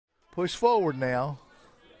Push forward now.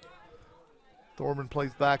 Thorburn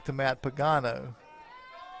plays back to Matt Pagano.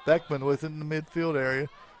 Beckman within the midfield area.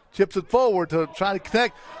 Chips it forward to try to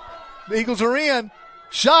connect. The Eagles are in.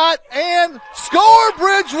 Shot and score,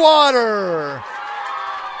 Bridgewater!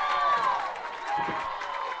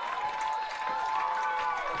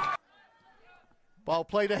 Ball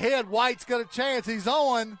played ahead. White's got a chance. He's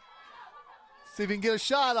on. See if he can get a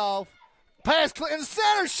shot off. Pass in the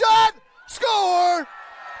center. Shot! Score!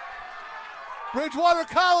 Bridgewater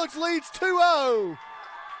College leads 2-0.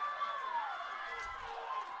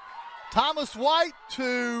 Thomas White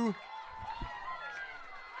to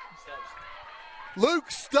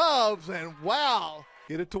Luke Stubbs, and wow,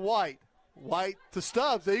 get it to White. White to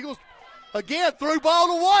Stubbs. The Eagles again threw ball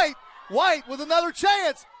to White. White with another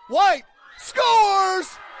chance. White scores!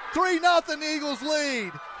 3-0 Eagles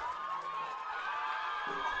lead.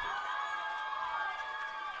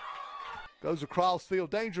 Goes across field.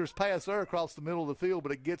 Dangerous pass there across the middle of the field,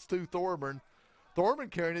 but it gets to Thorburn. Thorburn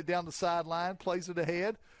carrying it down the sideline, plays it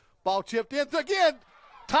ahead. Ball chipped in. Again,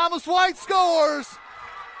 Thomas White scores.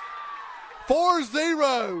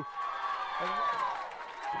 4-0.